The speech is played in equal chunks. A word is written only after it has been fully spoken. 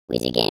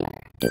WheezyGamer.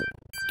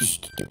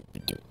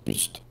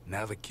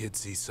 Now the kid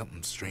sees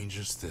something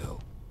stranger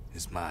still.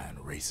 His mind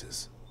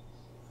races.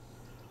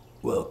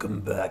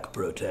 Welcome back,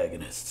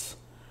 protagonists.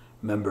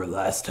 Remember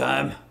last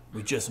time?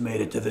 We just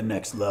made it to the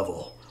next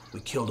level. We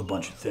killed a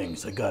bunch of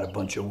things. I got a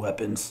bunch of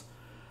weapons.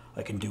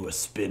 I can do a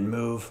spin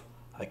move.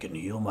 I can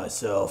heal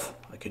myself.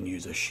 I can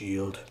use a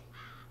shield.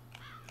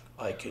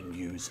 I can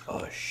use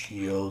a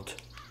shield.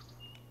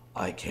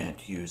 I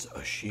can't use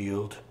a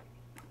shield.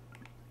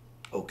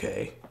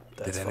 Okay,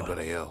 that's Did fine.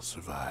 anybody else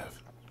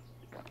survive?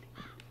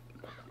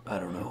 I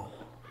don't know.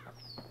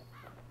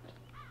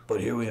 But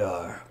here we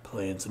are,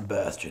 playing some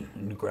Bastion,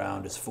 and the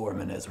ground is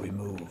forming as we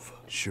move.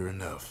 Sure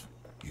enough,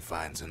 he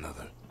finds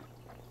another.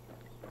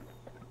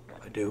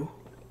 I do?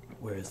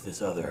 Where is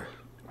this other?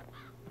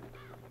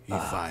 He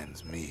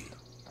finds me.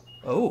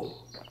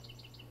 Oh,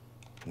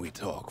 We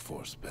talk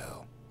for a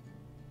spell.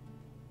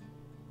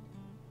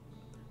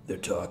 they're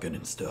talking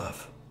and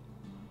stuff.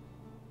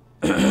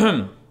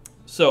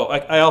 So,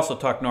 I also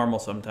talk normal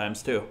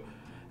sometimes, too.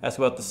 Ask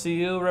about the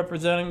seal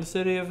representing the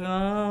city of...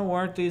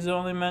 weren't these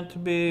only meant to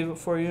be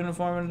for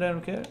uniform and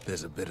identification?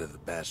 There's a bit of the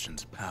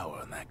Bastion's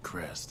power in that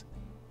crest.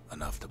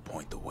 Enough to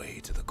point the way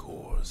to the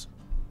cores.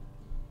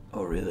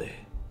 Oh, really?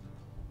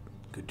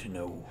 Good to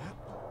know.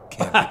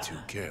 Can't be too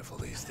careful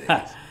these days.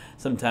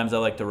 Sometimes I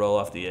like to roll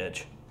off the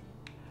edge.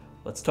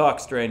 Let's talk,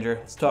 stranger.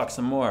 Let's talk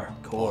some more.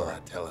 All Core. I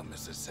tell him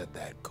is to set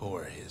that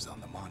core of his on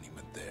the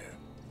monument there.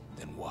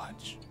 Then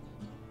watch.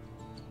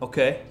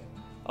 Okay,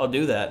 I'll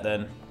do that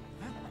then.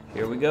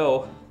 Here we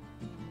go.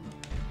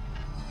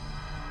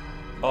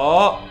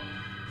 Oh,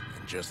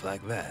 And just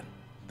like that,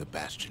 the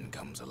Bastion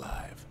comes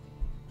alive.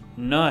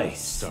 nice.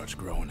 Starts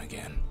growing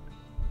again.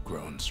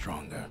 Growing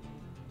stronger.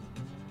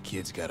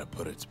 Kid's gotta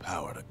put its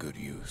power to good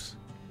use.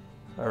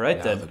 All right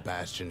Now then. the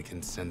Bastion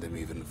can send him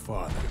even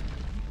farther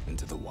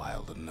into the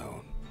wild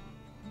unknown.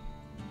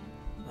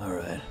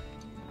 Alright.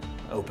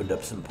 Opened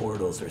up some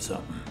portals or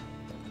something.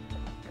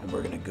 And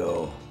we're gonna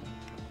go.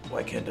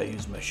 Why can't I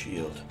use my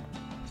shield?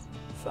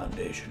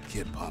 Foundation.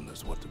 Kid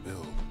ponders what to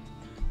build.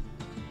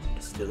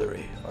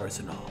 Distillery.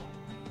 Arsenal.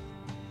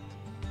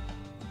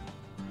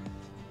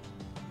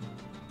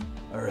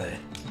 Alright.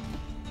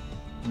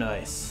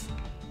 Nice.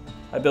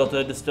 I built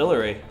a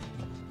distillery.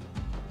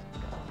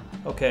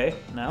 Okay,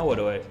 now what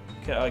do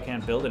I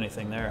can't build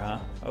anything there, huh?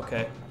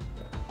 Okay.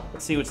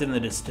 Let's see what's in the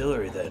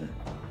distillery then.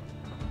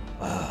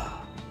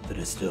 Ah, the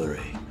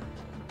distillery.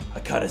 I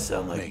kinda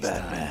sound like Makes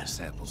time Batman. to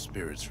sample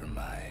spirits from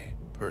my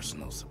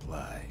personal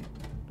supply.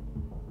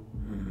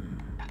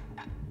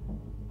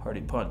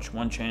 Hardy punch.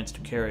 One chance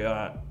to carry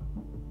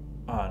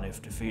on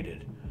if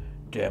defeated.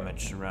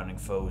 Damage surrounding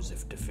foes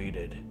if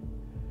defeated.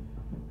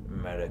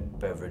 Medic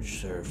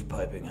beverage served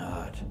piping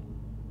hot.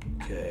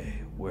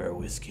 Okay, where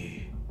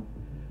whiskey?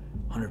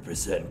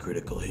 100%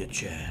 critical hit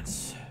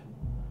chance.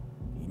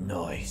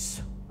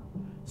 Nice.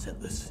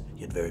 Scentless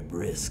yet very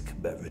brisk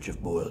beverage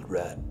of boiled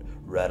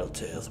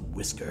rattletail's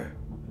whisker.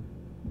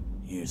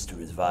 Used to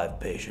revive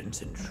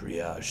patients in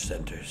triage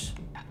centers.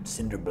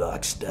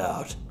 Cinderblock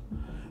stout.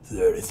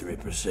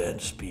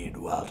 33% speed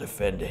while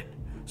defending.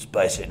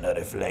 Spicy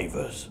nutty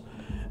flavors.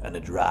 And a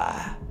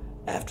dry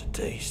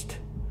aftertaste.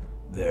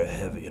 Very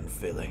heavy and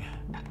filling.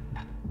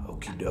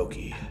 Okie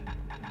dokie.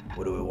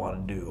 What do we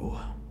want to do?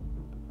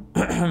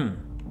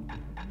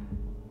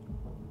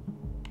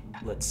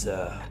 Let's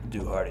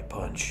do Hardy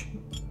Punch.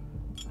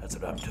 That's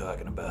what I'm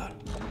talking about.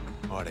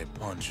 Hardy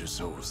punch is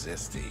so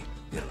zesty,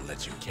 it'll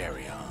let you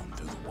carry on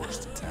through the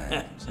worst of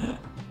times.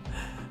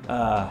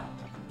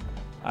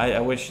 I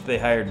wish they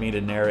hired me to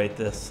narrate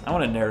this. I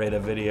want to narrate a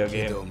video Kid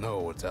game. don't know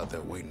what's out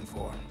there waiting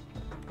for him.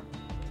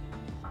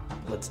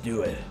 Let's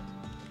do it.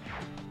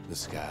 The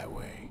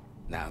Skyway.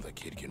 Now the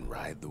kid can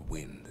ride the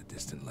wind to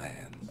distant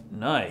lands.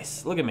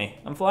 Nice. Look at me.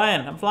 I'm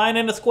flying. I'm flying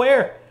in a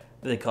square.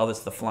 They call this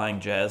the flying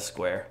jazz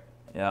square.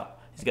 Yeah.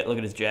 He's got, look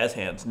at his jazz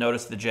hands.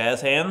 Notice the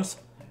jazz hands?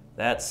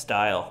 That's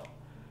style.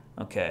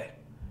 Okay.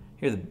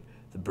 Here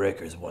the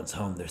breakers once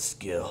honed their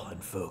skill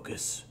and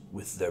focus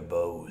with their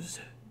bows.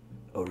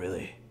 Oh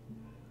really?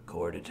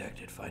 Core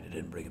detected. Find it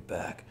and bring it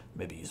back.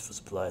 Maybe useful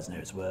supplies in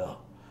there as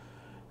well.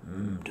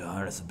 To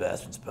harness the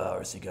Bastion's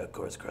power, seek out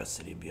cores across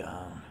the city and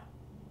beyond.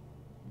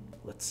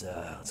 Let's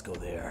go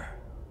there.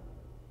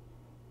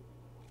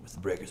 With the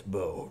breaker's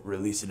bow,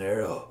 release an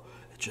arrow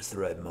at just the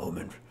right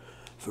moment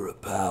for a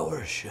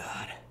power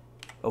shot.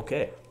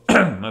 Okay.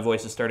 My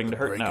voice is starting to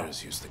hurt now.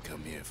 Breakers used to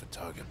come here for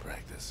target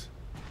practice.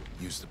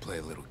 Used to play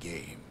a little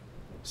game.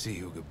 See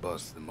who could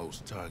bust the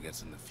most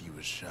targets in the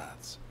fewest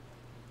shots.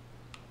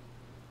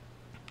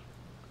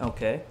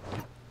 Okay.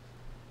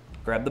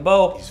 Grab the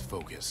bow. He's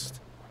focused.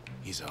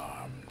 He's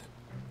armed.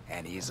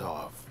 And he's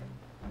off.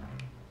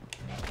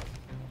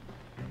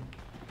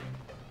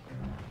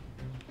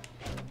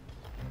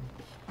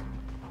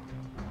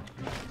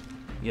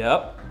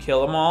 Yep.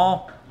 Kill them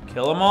all.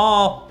 Kill them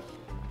all.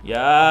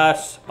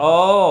 Yes.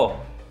 Oh.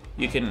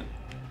 You can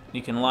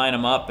line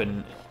them up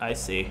and I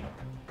see.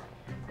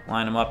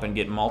 Line them up and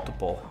get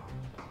multiple.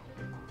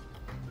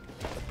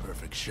 The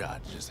perfect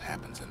shot just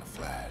happens in a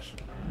flash.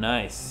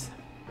 Nice.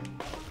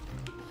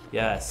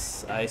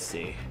 Yes, I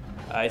see.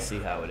 I see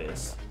how it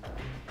is.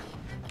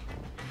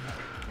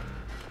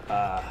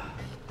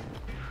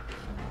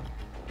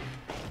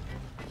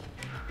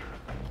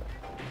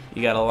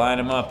 You gotta line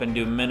them up and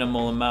do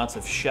minimal amounts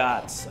of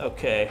shots.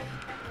 Okay.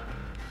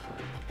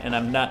 And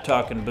I'm not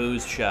talking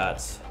booze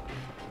shots.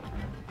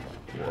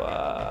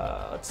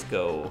 Wow, let's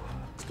go.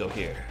 Let's go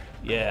here.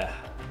 Yeah.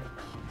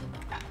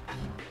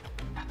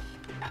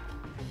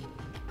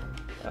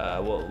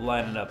 We'll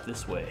line it up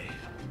this way.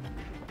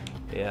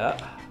 Yeah.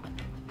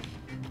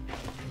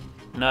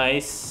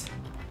 Nice.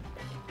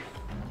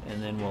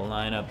 And then we'll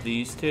line up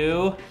these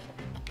two.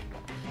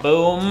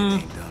 Boom.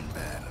 Ain't done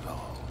bad at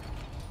all.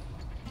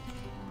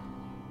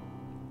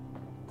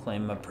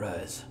 Claim my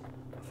prize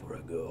before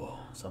I go.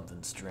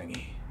 Something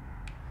stringy.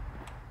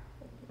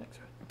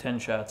 10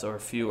 shots or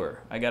fewer.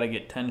 I gotta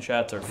get 10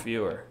 shots or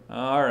fewer.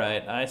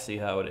 Alright, I see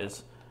how it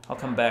is. I'll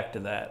come back to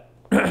that.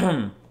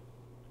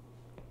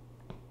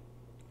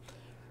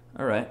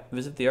 Alright,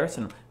 visit the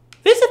arsenal.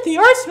 Visit the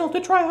arsenal to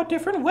try out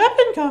different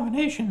weapon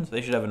combinations.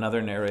 They should have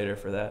another narrator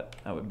for that.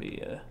 That would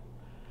be,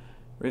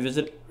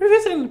 revisiting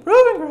the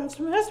proving grounds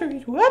to master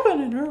each weapon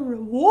and earn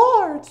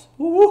rewards.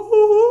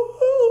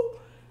 Ooh.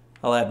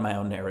 I'll add my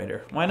own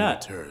narrator. Why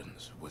not?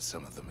 Returns with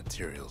some of the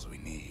materials we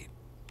need.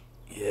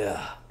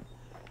 Yeah.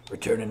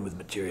 Returning with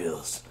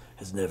materials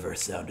has never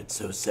sounded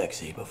so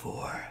sexy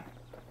before.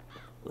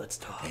 Let's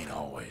talk. Ain't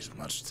always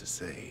much to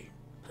say.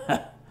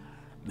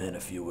 Man, a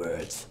few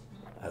words.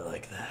 I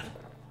like that.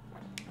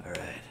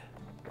 Alright.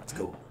 Let's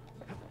go.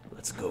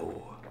 Let's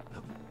go.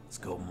 Let's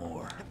go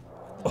more.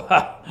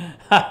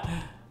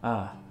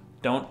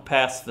 Don't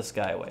pass the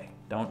skyway.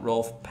 Don't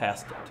roll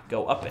past it.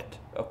 Go up it.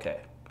 Okay.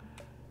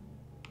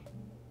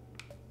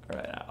 All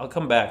right, I'll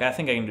come back. I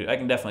think I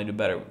can definitely do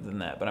better than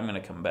that, but I'm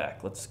gonna come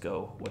back. Let's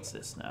go. What's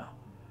this now?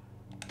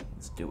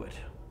 Let's do it.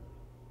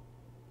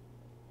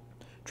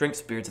 Drink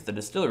spirits at the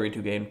distillery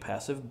to gain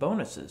passive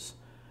bonuses.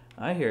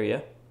 I hear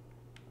ya.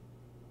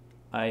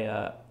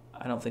 I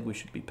don't think we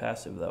should be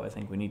passive though. I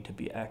think we need to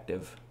be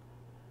active.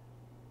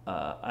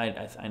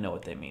 I know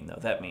what they mean though.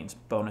 That means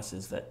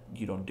bonuses that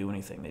you don't do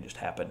anything; they just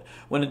happen.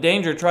 When in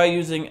danger, try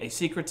using a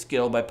secret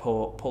skill by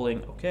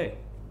pulling. Okay.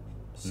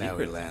 Now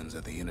he lands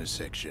at the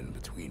intersection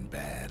between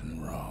bad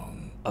and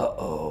wrong.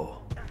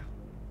 Uh-oh.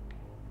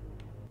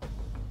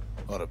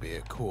 Ought to be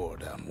a core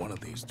down one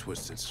of these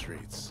twisted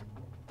streets.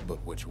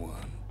 But which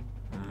one?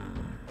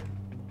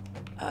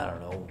 I don't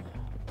know.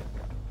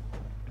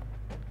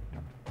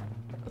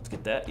 Let's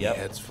get that. Yep.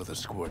 He heads for the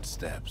squirt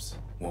steps.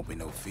 Won't be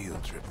no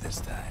field trip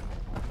this time.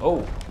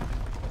 Oh.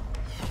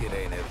 Kid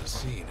ain't ever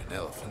seen an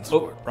elephant Oh,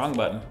 squirt. wrong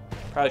button.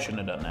 Probably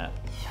shouldn't have done that.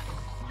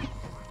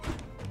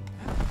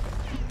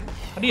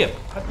 How do you?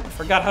 I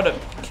forgot how to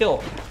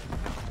kill.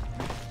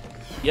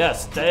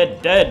 Yes,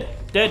 dead, dead,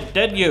 dead,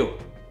 dead you.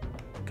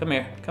 Come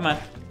here, come on.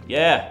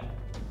 Yeah.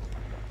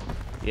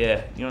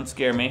 Yeah, you don't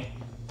scare me.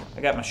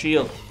 I got my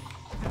shield.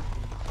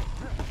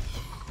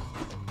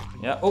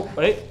 Yeah, oh,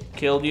 wait,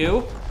 killed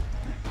you.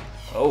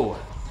 Oh.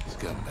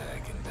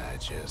 Scumbag can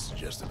digest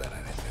just about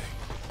anything.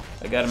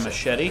 I got a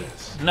machete.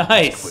 Quick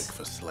Nice.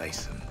 for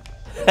slicing.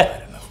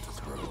 Light enough to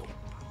throw.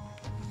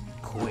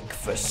 Quick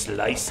for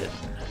slicing.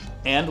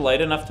 And light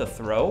enough to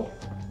throw?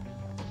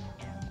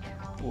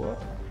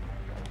 What?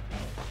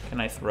 Can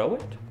I throw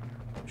it?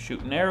 I'm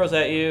shooting arrows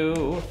at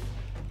you.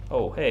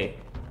 Oh, hey.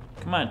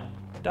 Come on.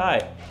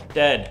 Die.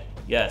 Dead.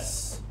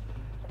 Yes.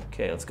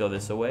 Okay, let's go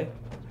this way.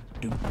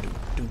 Doom, doom,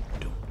 doom,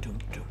 doom, doom,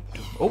 doom,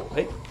 doom. Oh,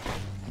 hey.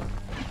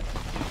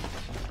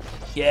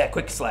 Yeah,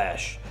 quick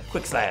slash.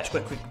 Quick slash.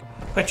 Quick, quick.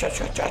 Quick, cha,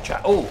 cha, cha,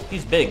 cha. Oh,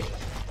 he's big.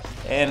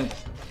 And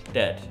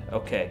dead.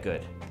 Okay,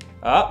 good.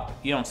 Oh,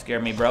 you don't scare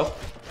me, bro.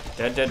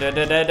 Da da da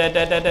da da da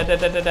da da da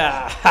da da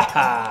da. Ha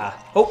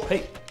ha. Oh,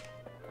 hey.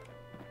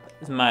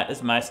 This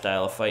is my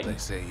style of fighting. They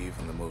say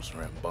even the most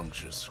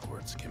rambunctious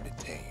squirts can be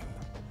tamed.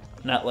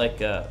 Not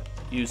like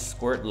use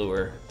squirt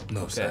lure.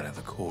 No Okay. sign of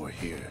the core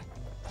here.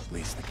 At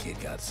least the kid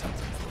got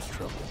something for his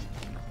trouble.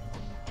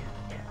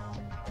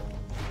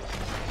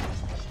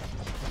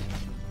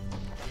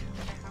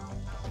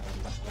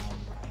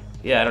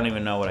 Yeah, I don't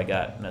even know what I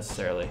got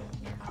necessarily.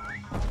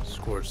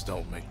 Squirts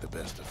don't make the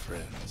best of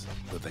friends,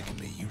 but they can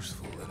be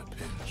useful in a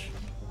pinch.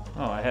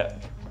 Oh, I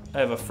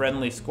have a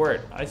friendly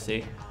squirt. I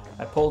see.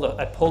 I pulled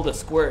a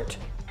squirt.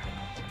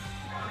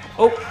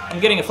 Oh, I'm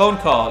getting a phone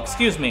call.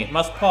 Excuse me.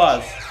 Must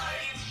pause.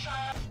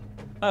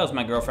 That was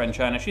my girlfriend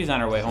China. She's on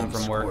her way home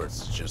from work.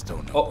 Squirts just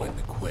don't know Oh. when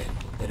to quit.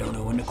 They don't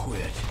know when to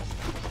quit.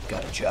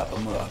 Gotta chop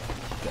them up.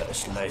 Gotta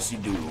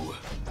slicey-do.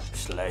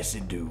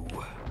 Slicey-do.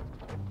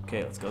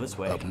 Okay, let's go this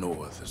way. Up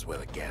north is where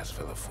the gas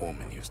fella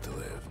foreman used to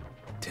live,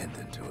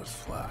 tending to his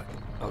flock.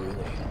 Oh,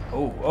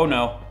 really? Oh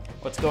no.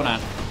 What's going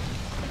on?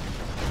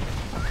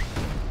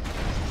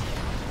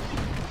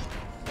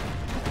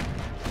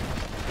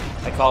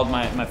 I called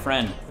my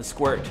friend, the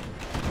squirt.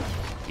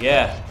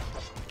 Yeah.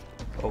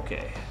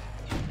 Okay.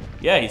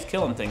 Yeah, he's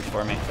killing things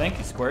for me. Thank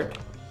you, Squirt.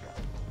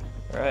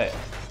 Alright.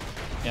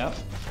 Yep.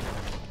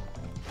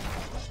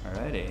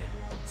 Alrighty.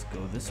 Let's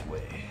go this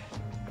way.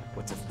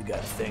 What's if we got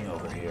a thing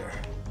over here?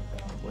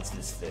 What's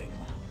this thing?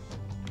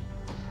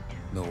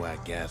 Know why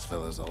gas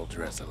fellas all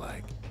dress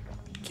alike?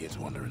 Kids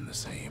wondering the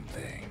same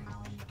thing.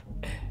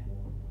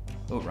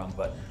 Oh, wrong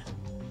button.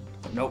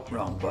 Nope,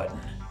 wrong button.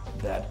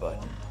 That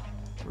button.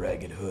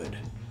 Ragged hood.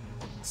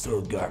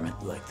 Soiled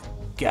garment like the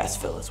gas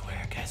fellas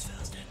wear. Gas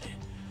fellas tend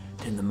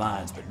in the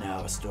mines, but now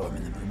a storm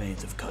in the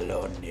remains of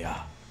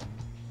Colonia.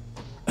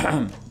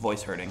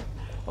 Voice hurting.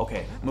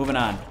 Okay, moving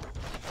on.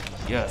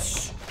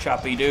 Yes,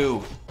 choppy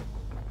do.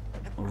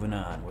 Moving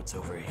on, what's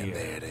over And here?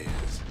 there it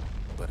is.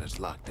 But it's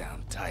locked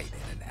down tight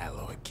in an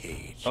alloy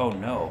cage. Oh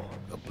no.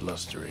 A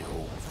blustery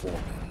old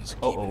foreman's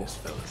Uh-oh. keeping his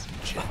fellas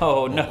in check.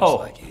 Oh, no.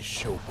 Almost like he's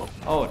showboating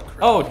Oh, the crowd.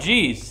 oh,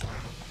 jeez.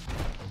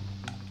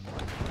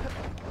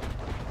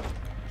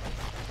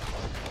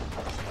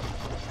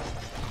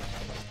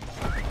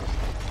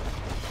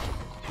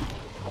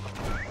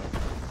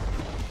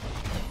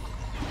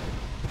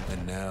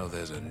 And now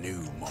there's a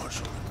new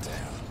marshal in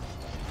town.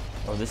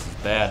 Oh, this is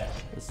bad.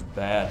 This is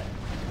bad.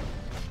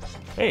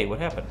 Hey, what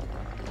happened?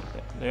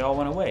 They all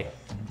went away.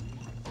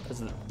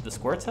 Does the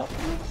squirts help me,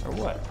 or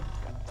what?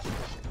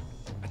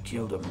 I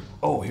killed him.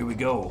 Oh, here we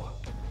go.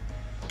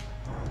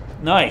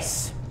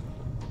 Nice.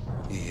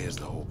 He hears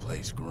the whole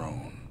place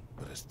groan,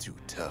 but it's too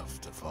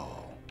tough to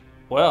fall.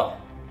 Well,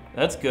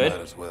 that's Might good.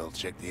 as well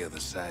check the other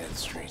side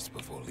streets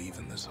before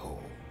leaving this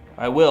hole.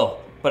 I will,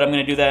 but I'm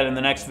gonna do that in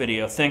the next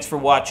video. Thanks for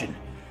watching.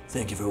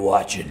 Thank you for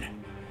watching.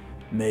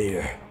 May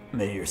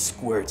your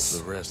squirts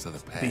The rest of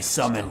the pack be is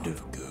summoned gone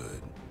for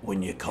good.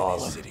 when you call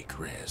Any them. city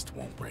crest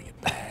won't bring it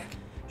back.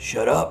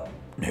 Shut up,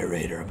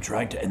 narrator. I'm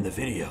trying to end the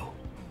video.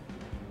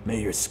 May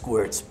your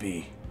squirts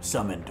be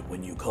summoned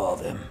when you call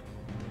them.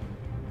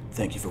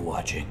 Thank you for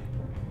watching.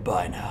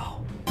 Bye now.